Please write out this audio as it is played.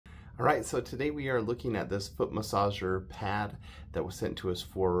All right, so today we are looking at this foot massager pad that was sent to us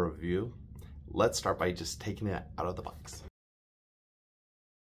for review. Let's start by just taking it out of the box.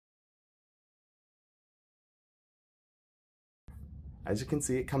 As you can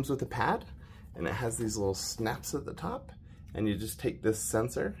see, it comes with a pad and it has these little snaps at the top, and you just take this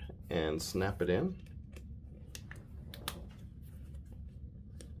sensor and snap it in.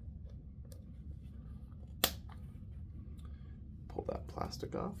 Pull that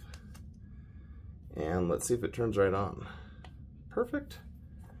plastic off. And let's see if it turns right on. Perfect.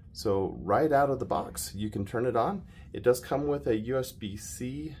 So right out of the box, you can turn it on. It does come with a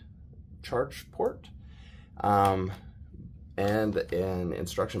USB-C charge port and an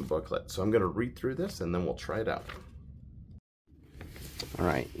instruction booklet. So I'm going to read through this and then we'll try it out. All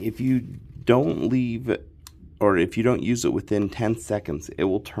right, if you don't leave or if you don't use it within 10 seconds, it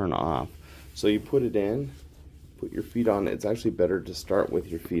will turn off. So you put it in, put your feet on. It's actually better to start with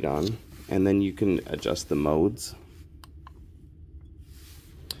your feet on, and then you can adjust the modes.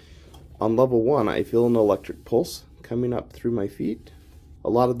 On level 1, I feel an electric pulse coming up through my feet. A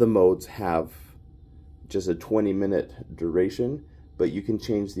lot of the modes have just a 20-minute duration, but you can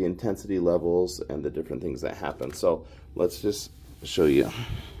change the intensity levels and the different things that happen. So let's just show you.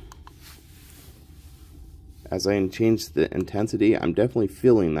 As I change the intensity, I'm definitely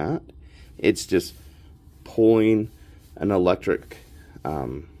feeling that. It's just pulling an electric,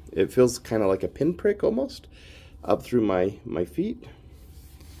 it feels kind of like a pinprick almost up through my feet.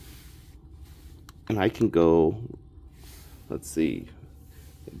 And I can go, let's see,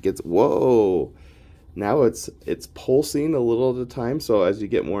 it gets, whoa, now it's pulsing a little at a time. So as you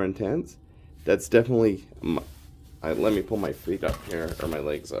get more intense, that's definitely, let me pull my feet up here, or my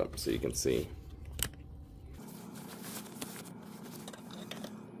legs up so you can see.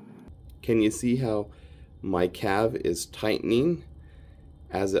 Can you see how my calf is tightening?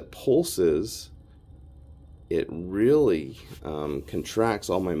 As it pulses, it really contracts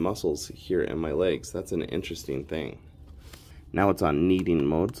all my muscles here in my legs. That's an interesting thing. Now it's on kneading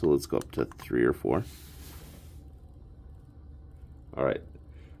mode, so let's go up to 3 or 4. All right,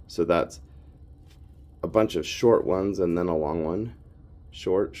 so that's a bunch of short ones and then a long one.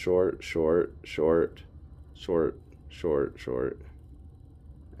 Short, short, short, short, short, short, short.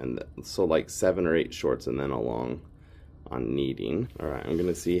 And so like 7 or 8 shorts and then a long on kneading. All right, I'm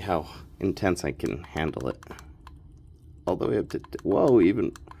gonna see how intense I can handle it. All the way up to, whoa,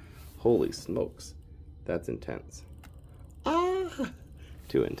 even, holy smokes, that's intense. Ah,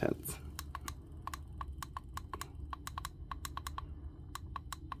 too intense.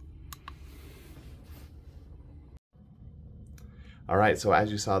 All right, so as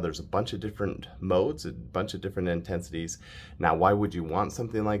you saw, there's a bunch of different modes, a bunch of different intensities. Now, why would you want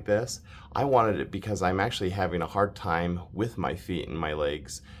something like this? I wanted it because I'm actually having a hard time with my feet and my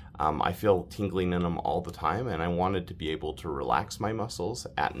legs. I feel tingling in them all the time, and I wanted to be able to relax my muscles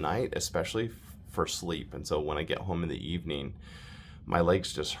at night, especially for sleep. And so when I get home in the evening, my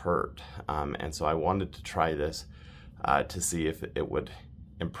legs just hurt. And so I wanted to try this to see if it would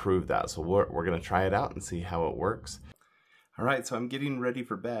improve that. So we're gonna try it out and see how it works. All right, so I'm getting ready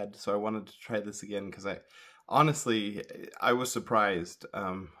for bed, so I wanted to try this again because honestly, I was surprised.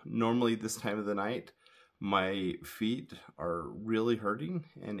 Normally this time of the night, my feet are really hurting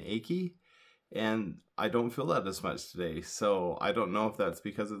and achy, and I don't feel that as much today. So I don't know if that's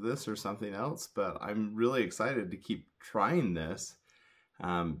because of this or something else, but I'm really excited to keep trying this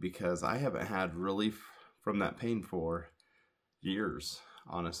because I haven't had relief from that pain for years,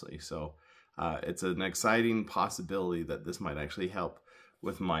 honestly. So it's an exciting possibility that this might actually help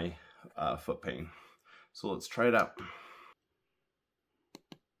with my foot pain. So let's try it out.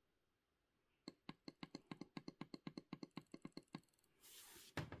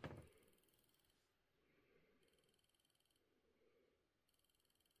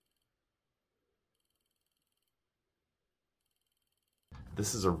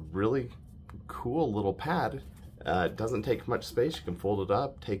 This is a really cool little pad. It doesn't take much space. You can fold it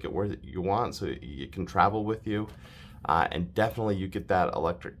up, take it where you want, so it can travel with you. And definitely you get that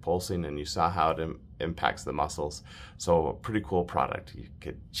electric pulsing, and you saw how it impacts the muscles. So a pretty cool product. You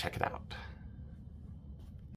could check it out.